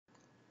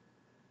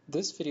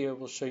This video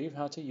will show you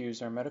how to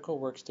use our Medical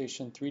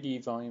Workstation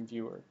 3D Volume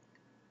Viewer.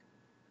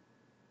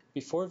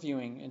 Before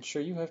viewing,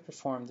 ensure you have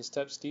performed the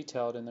steps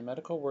detailed in the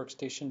Medical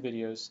Workstation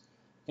videos,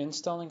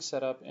 installing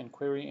setup and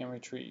query and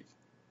retrieve.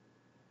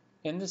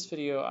 In this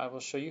video, I will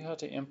show you how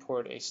to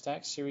import a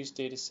stack series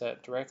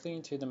dataset directly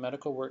into the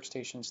Medical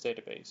Workstation's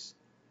database.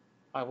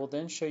 I will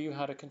then show you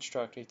how to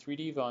construct a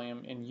 3D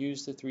volume and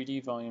use the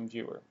 3D Volume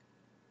Viewer.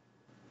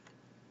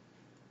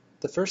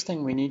 The first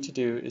thing we need to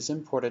do is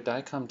import a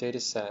DICOM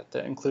dataset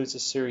that includes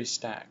a series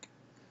stack.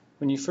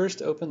 When you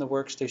first open the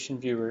Workstation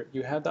Viewer,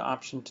 you have the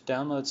option to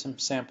download some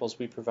samples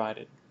we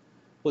provided.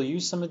 We'll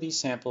use some of these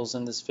samples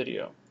in this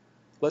video.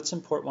 Let's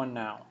import one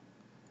now.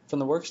 From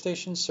the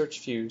Workstation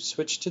Search view,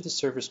 switch to the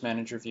Service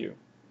Manager view.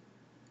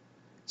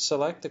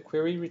 Select the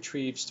Query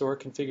Retrieve Store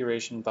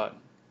Configuration button.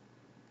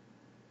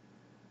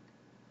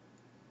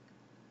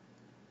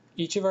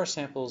 Each of our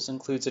samples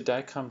includes a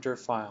DICOM dir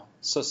file,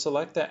 so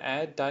select the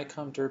Add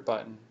DICOM dir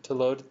button to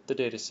load the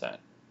dataset.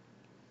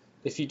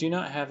 If you do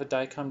not have a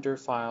DICOM dir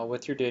file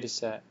with your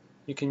dataset,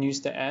 you can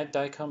use the Add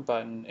DICOM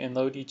button and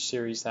load each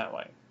series that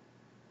way.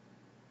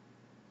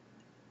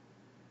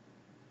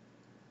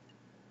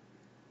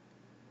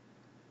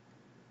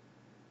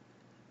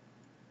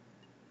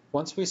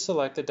 Once we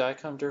select the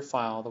DICOM dir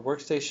file, the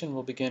Workstation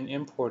will begin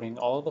importing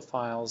all of the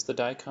files the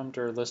DICOM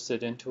dir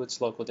listed into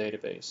its local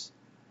database.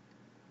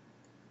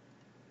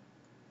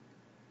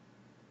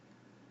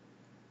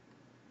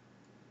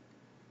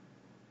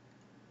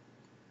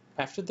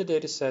 After the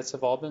datasets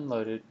have all been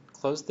loaded,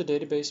 close the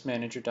Database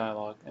Manager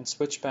dialog and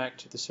switch back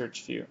to the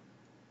Search view.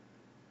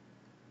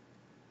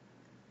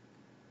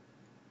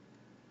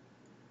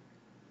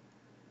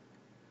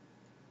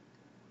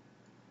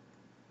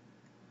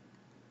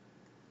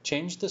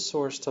 Change the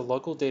source to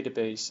Local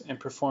Database and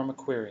perform a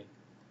query.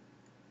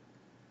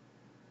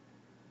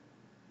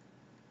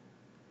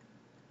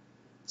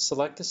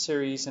 Select the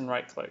series and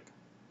right-click.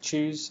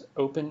 Choose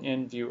Open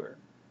in Viewer.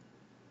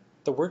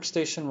 The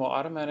Workstation will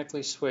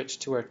automatically switch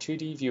to our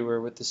 2D viewer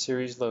with the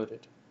series loaded.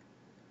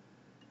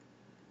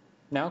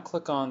 Now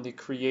click on the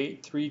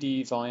Create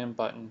 3D Volume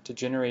button to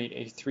generate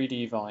a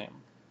 3D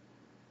volume.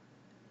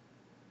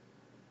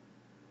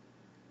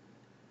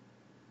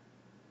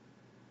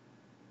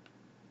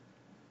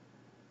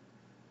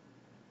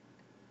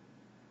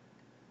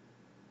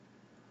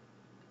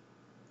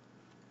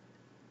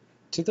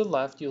 To the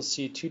left, you'll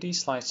see 2D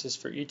slices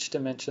for each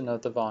dimension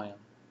of the volume.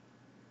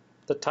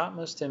 The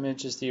topmost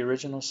image is the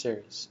original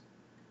series.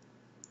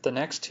 The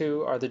next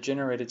two are the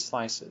generated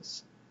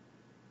slices.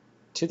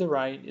 To the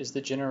right is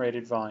the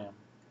generated volume.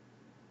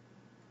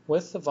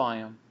 With the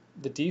volume,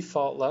 the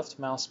default left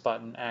mouse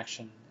button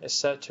action is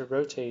set to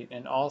rotate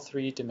in all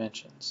three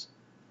dimensions.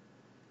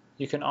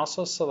 You can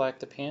also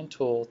select the pan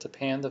tool to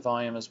pan the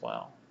volume as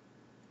well.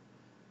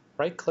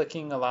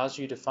 Right-clicking allows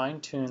you to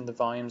fine-tune the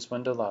volume's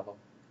window level,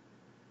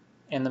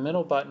 and the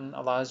middle button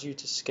allows you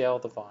to scale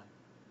the volume.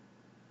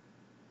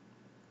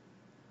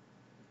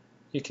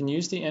 You can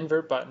use the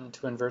invert button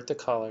to invert the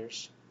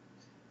colors,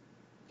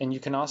 and you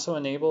can also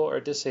enable or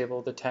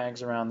disable the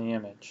tags around the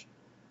image.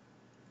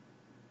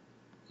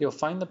 You'll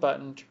find the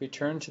button to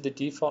return to the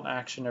default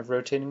action of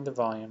rotating the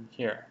volume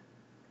here.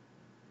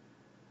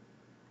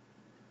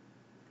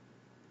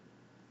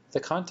 The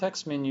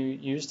context menu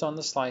used on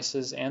the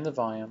slices and the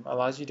volume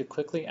allows you to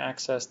quickly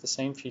access the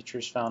same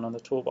features found on the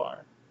toolbar.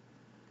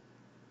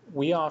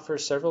 We offer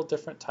several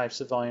different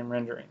types of volume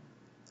rendering: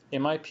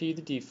 MIP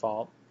the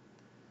default,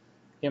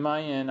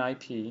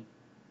 MINIP,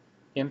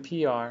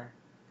 MPR,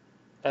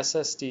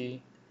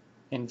 SSD,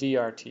 and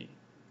VRT.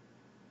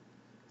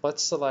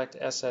 Let's select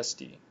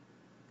SSD.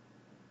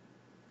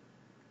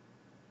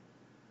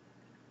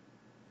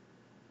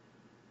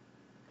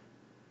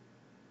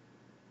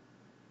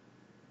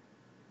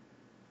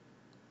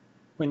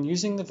 When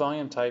using the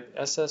volume type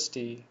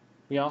SSD,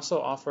 we also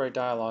offer a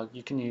dialog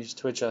you can use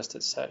to adjust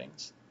its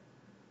settings.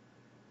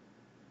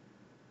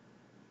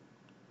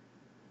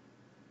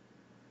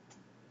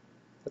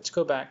 Let's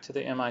go back to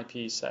the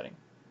MIP setting.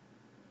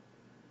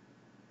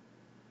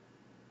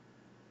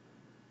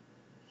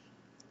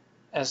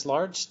 As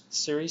large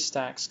series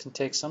stacks can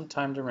take some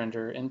time to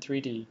render in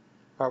 3D,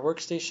 our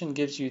Workstation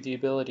gives you the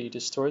ability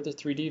to store the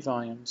 3D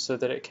volume so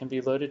that it can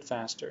be loaded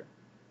faster.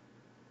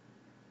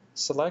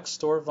 Select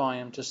Store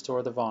Volume to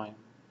store the volume.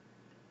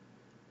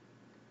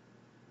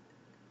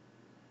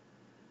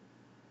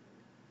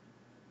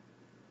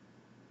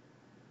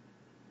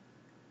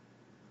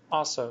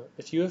 Also,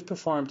 if you have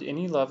performed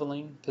any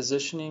leveling,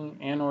 positioning,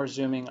 and/or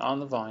zooming on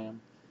the volume,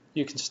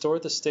 you can store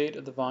the state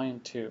of the volume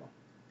too.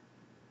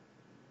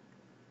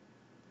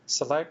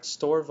 Select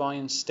Store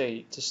Volume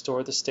State to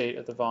store the state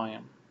of the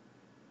volume.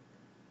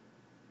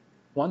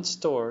 Once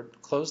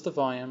stored, close the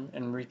volume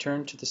and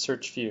return to the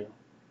Search view.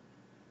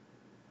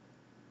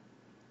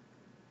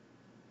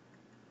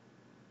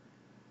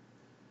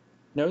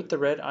 Note the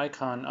red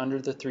icon under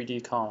the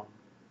 3D column.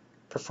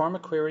 Perform a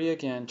query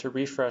again to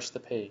refresh the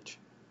page.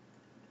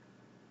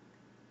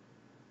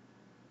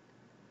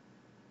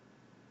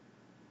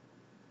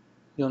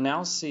 You'll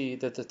now see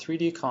that the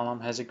 3D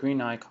column has a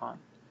green icon.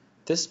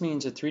 This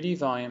means a 3D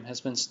volume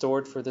has been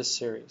stored for this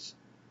series.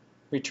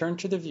 Return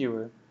to the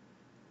viewer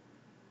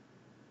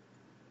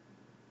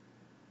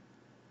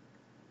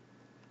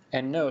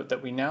and note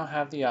that we now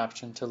have the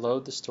option to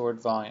load the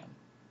stored volume.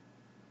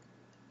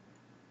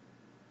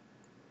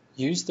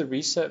 Use the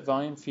Reset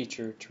Volume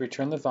feature to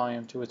return the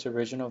volume to its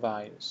original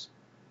values.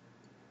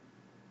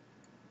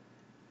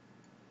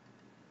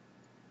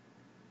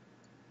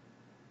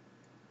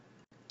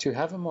 To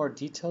have a more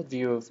detailed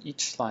view of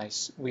each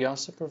slice, we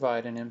also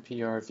provide an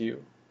MPR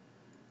view.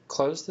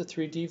 Close the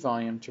 3D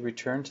volume to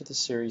return to the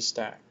series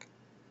stack.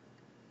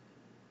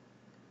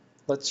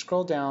 Let's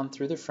scroll down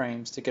through the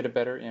frames to get a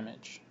better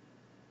image.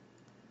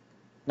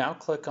 Now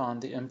click on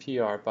the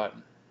MPR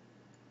button.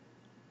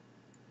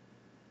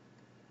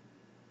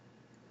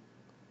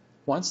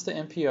 Once the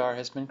MPR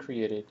has been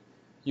created,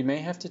 you may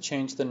have to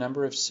change the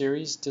number of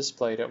series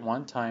displayed at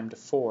one time to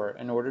 4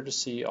 in order to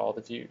see all the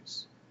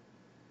views.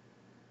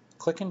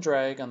 Click and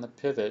drag on the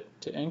pivot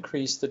to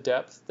increase the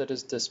depth that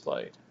is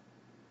displayed.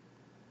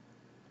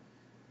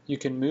 You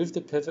can move the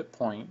pivot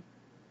point,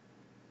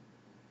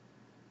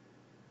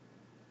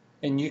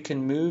 and you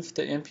can move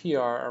the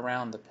MPR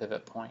around the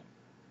pivot point.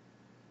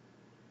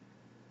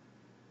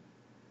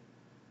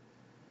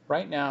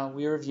 Right now,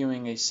 we are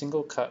viewing a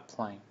single cut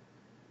plane.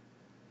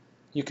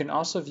 You can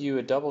also view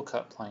a double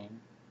cut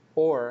plane,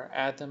 or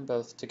add them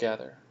both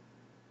together.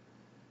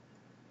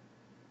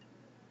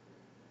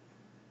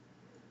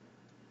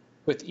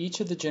 With each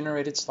of the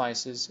generated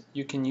slices,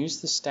 you can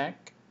use the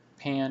stack,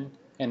 pan,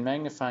 and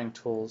magnifying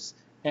tools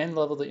and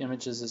level the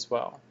images as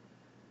well.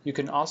 You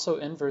can also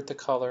invert the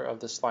color of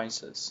the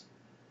slices.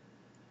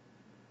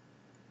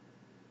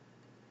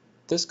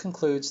 This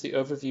concludes the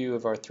overview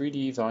of our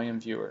 3D volume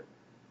viewer.